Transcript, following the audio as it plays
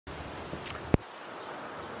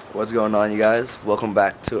What's going on, you guys? Welcome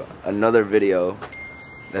back to another video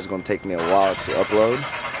that's gonna take me a while to upload.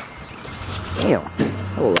 Damn,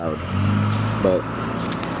 hella loud. But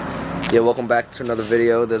yeah, welcome back to another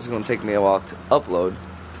video that's gonna take me a while to upload.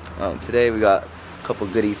 Today we got a couple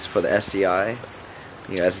goodies for the STI.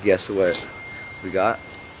 You guys guess what we got?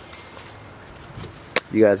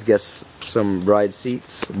 You guys guess some bride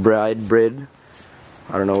seats, brid.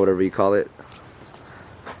 I don't know, whatever you call it.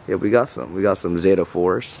 Yeah, we got some Zeta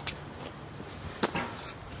 4s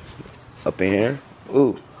up in here.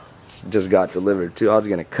 Ooh, just got delivered too. I was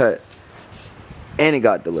gonna cut, and it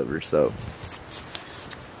got delivered. So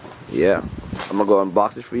yeah, I'm gonna go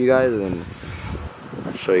unbox it for you guys and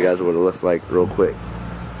show you guys what it looks like real quick.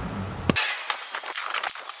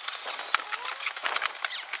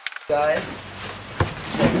 Guys,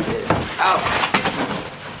 check this out.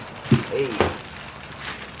 Hey.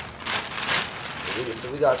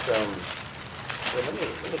 So we got some. Wait, let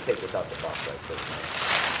me take this out the box right quick.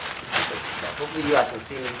 Hopefully you guys can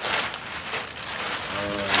see me.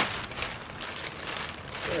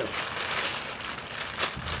 Yeah.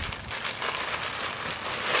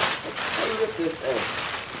 How do you get this thing?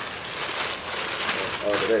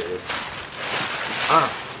 Oh, there it is.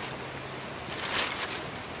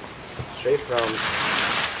 Straight from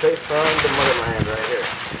the motherland right here.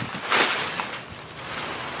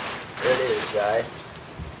 There it is, guys.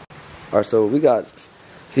 Alright, so we got,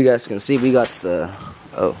 so you guys can see, we got the,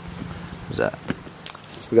 oh, what's that?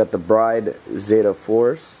 We got the Bride Zeta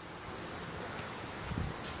 4s.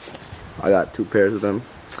 I got 2 pairs of them.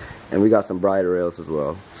 And we got some Bride rails as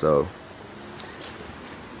well. So,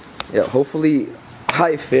 yeah, hopefully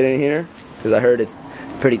I fit in here, because I heard it's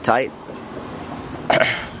pretty tight.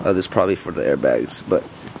 Oh, this is probably for the airbags, but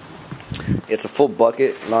it's a full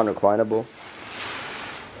bucket, non-reclinable.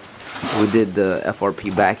 We did the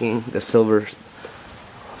FRP backing, the silver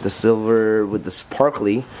with the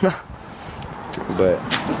sparkly. But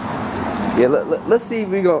yeah, let's see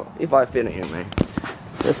if I fit in here, man.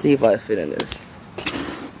 Let's see if I fit in this.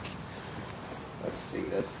 Let's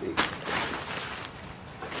see.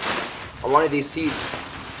 I wanted these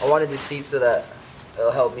seats so that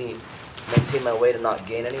it'll help me maintain my weight and not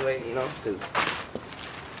gain any weight, you know, because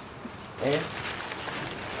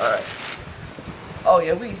all right. Oh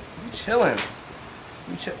yeah, we chilling.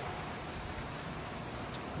 We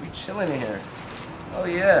chilling in here. Oh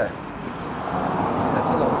yeah. That's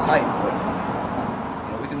a little tight, but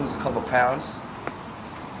you know, we can lose a couple pounds.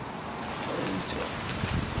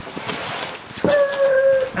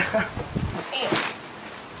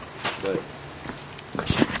 But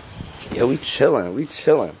yeah, we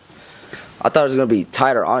chilling. I thought it was gonna be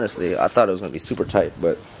tighter, honestly. I thought it was gonna be super tight,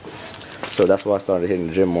 but so that's why I started hitting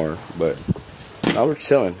the gym more. But now we're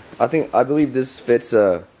chilling. I believe this fits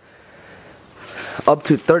up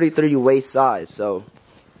to 33 waist size. So,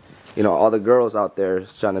 you know, all the girls out there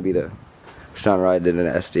trying to ride in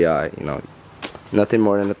an STI, you know, nothing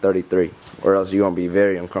more than a 33, or else you're gonna be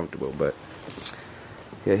very uncomfortable. But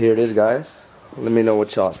yeah, here it is, guys. Let me know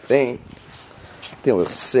what y'all think. I think it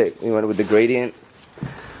looks sick. We went with the gradient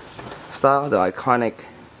style, the iconic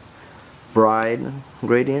Bride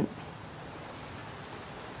gradient.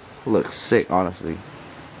 Looks sick, honestly.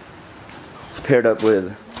 Paired up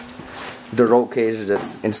with the roll cage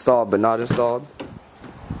that's installed but not installed.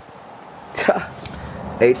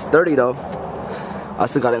 H30 though. I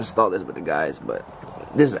still gotta install this with the guys, but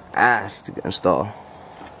this is ass to install.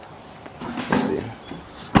 Let's see.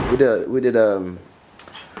 We did a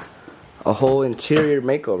whole interior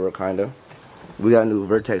makeover, kinda. We got a new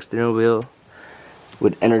Vertex steering wheel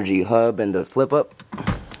with energy hub and the flip up.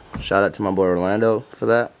 Shout out to my boy Orlando for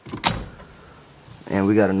that. And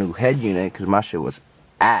we got a new head unit because my shit was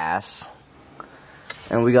ass.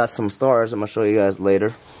 And we got some stars I'm gonna show you guys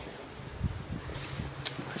later.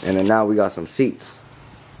 And then now we got some seats.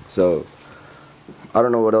 So I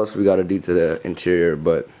don't know what else we gotta do to the interior,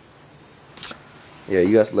 but yeah,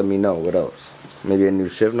 you guys let me know what else. Maybe a new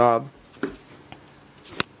shift knob.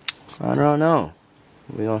 I don't know.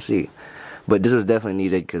 We gonna see. But this was definitely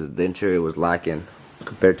needed because the interior was lacking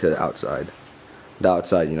compared to the outside. The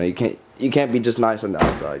outside, you know, you can't be just nice on the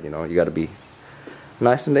outside, you know, you gotta be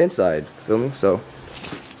nice on the inside, feel me? So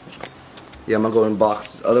yeah, I'm gonna go unbox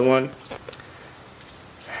this other one,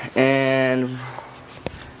 and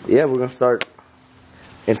yeah, we're gonna start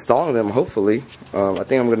installing them, hopefully. I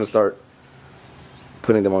think I'm gonna start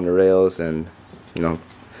putting them on the rails and, you know,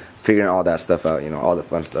 figuring all that stuff out, you know, all the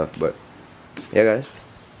fun stuff. But yeah, guys,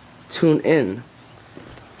 tune in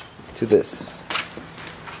to this.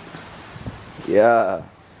 Yeah.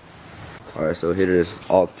 Alright, so here it is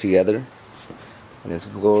all together in its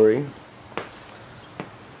glory.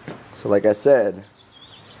 So like I said,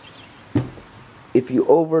 if you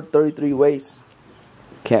over 33 waist,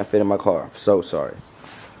 can't fit in my car. I'm so sorry.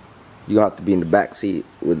 You're gonna have to be in the back seat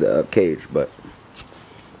with the cage, but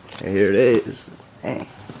here it is. Dang.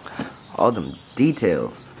 All them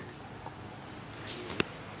details.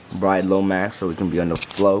 Bright low max so we can be on the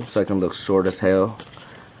flow, so I can look short as hell.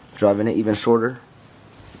 Driving it even shorter.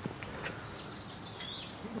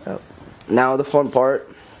 Now the fun part,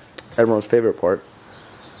 everyone's favorite part,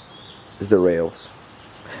 is the rails.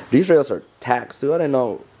 These rails are taxed too. I didn't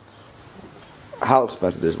know how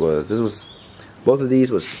expensive this was. Both of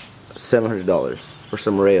these was $700 for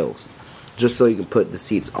some rails, just so you can put the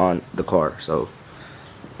seats on the car. So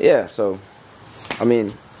yeah, so I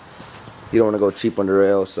mean, you don't want to go cheap on the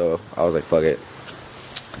rails, so I was like, fuck it,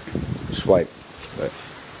 swipe. But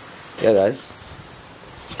yeah, guys,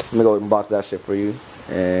 let me go unbox that shit for you.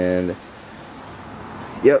 And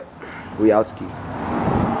yep, we outski.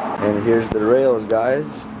 And here's the rails, guys.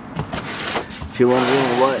 If you're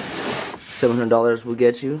wondering what $700 will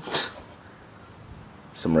get you,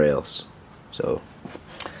 some rails. So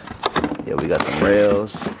yeah, we got some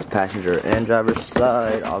rails, passenger and driver's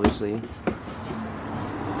side, obviously.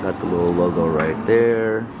 Got the little logo right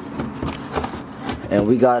there. And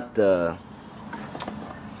we got the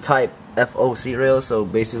Type FOC rails, so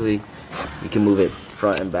basically you can move it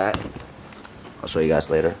front and back. I'll show you guys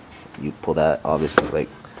later. You pull that, obviously, like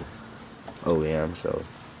OEM. So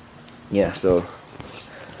yeah, so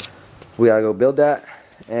we gotta go build that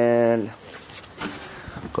and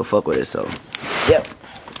go fuck with it. So yep.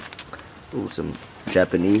 Ooh, some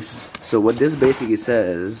Japanese. So what this basically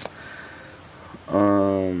says,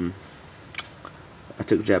 I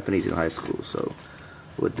took Japanese in high school, so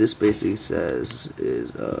what this basically says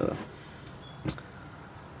is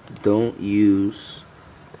don't use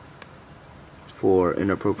for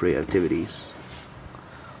inappropriate activities.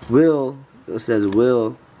 It says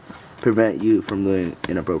will prevent you from doing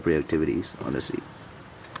inappropriate activities on the seat.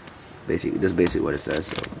 Basically, that's basically what it says,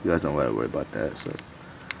 so you guys don't gotta worry about that. So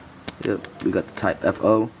yep, we got the Type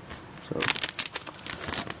FO. So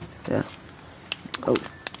yeah. Oh,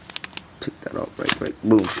 took that off right quick.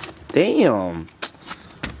 Boom. Damn.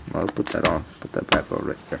 I'll put that on. Put that back on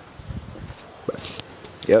right there. But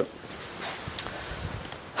yep.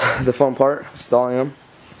 The fun part, installing them.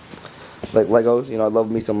 Like Legos, you know, I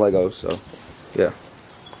love me some Legos, so yeah.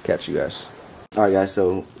 Catch you guys. Alright guys,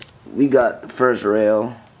 so we got the first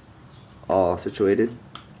rail all situated.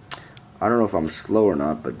 I don't know if I'm slow or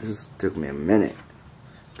not, but this took me a minute.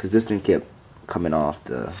 Cause this thing kept coming off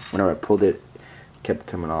whenever I pulled it, kept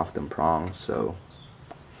coming off them prongs. So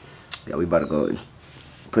yeah, we about to go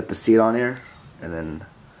put the seat on here and then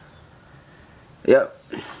yep.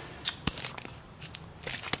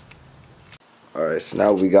 Alright, so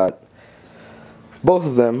now we got both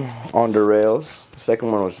of them on the rails. The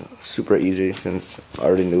second one was super easy since I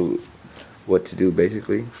already knew what to do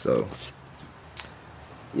basically. So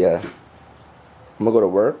yeah, I'm gonna go to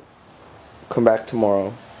work, come back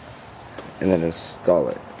tomorrow, and then install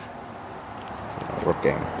it.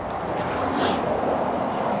 Working.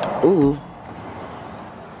 Ooh.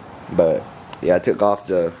 But yeah, I took off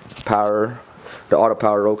the auto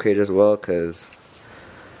power roll cage as well, because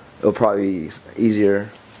it'll probably be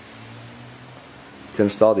easier to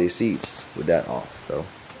install these seats with that off. So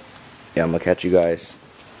yeah, I'm gonna catch you guys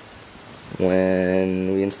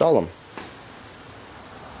when we install them.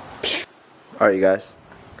 Alright you guys,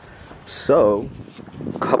 so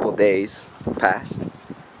a couple days passed,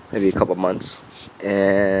 maybe a couple months,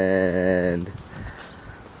 and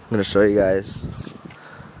I'm gonna show you guys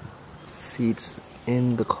seats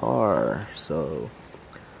in the car. So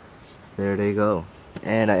there they go.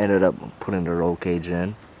 And I ended up putting the roll cage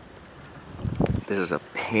in. This is a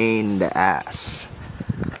pain in the ass.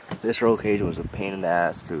 This roll cage was a pain in the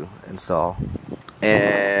ass to install.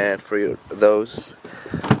 And for those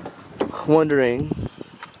wondering,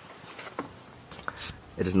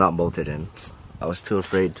 it is not bolted in. I was too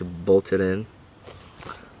afraid to bolt it in.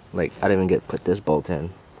 Like, I didn't even put this bolt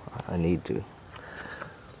in. I need to.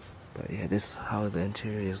 But yeah, this is how the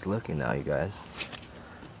interior is looking now, you guys.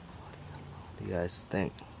 What do you guys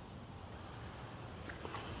think?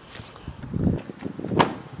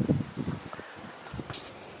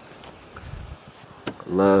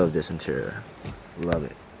 Love this interior. Love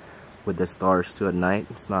it. With the stars too at night.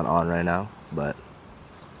 It's not on right now, but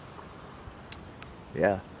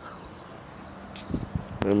yeah.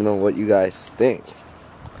 Let me know what you guys think.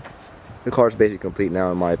 The car's basically complete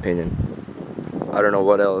now in my opinion. I don't know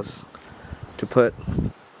what else to put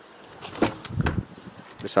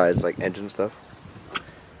besides like engine stuff.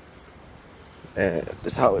 And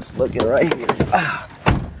this is how it's looking right here.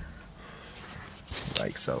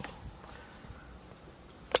 like so.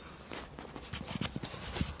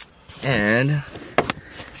 And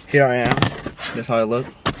here I am. This is how I look.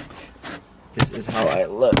 This is how I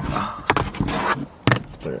look.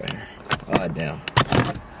 Put it right here. Ah, damn.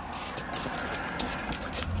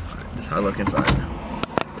 This is how I look inside.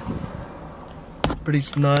 Pretty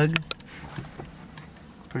snug.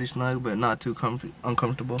 Pretty snug, but not too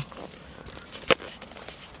uncomfortable.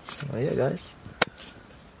 Oh yeah, guys.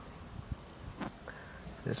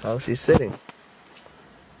 This is how she's sitting.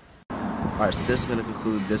 Alright, so this is gonna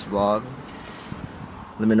conclude this vlog.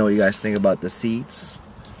 Let me know what you guys think about the seats,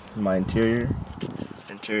 my interior.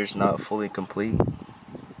 The interior is not fully complete.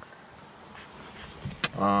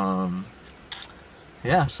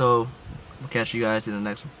 Yeah, so we'll catch you guys in the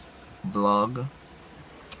next vlog.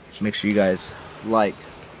 Make sure you guys like,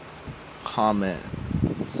 comment,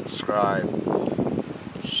 subscribe,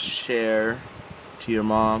 share to your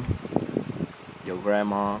mom, your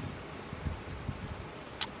grandma,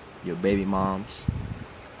 your baby moms.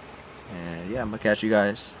 And yeah, I'm gonna catch you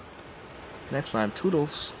guys next time.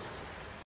 Toodles.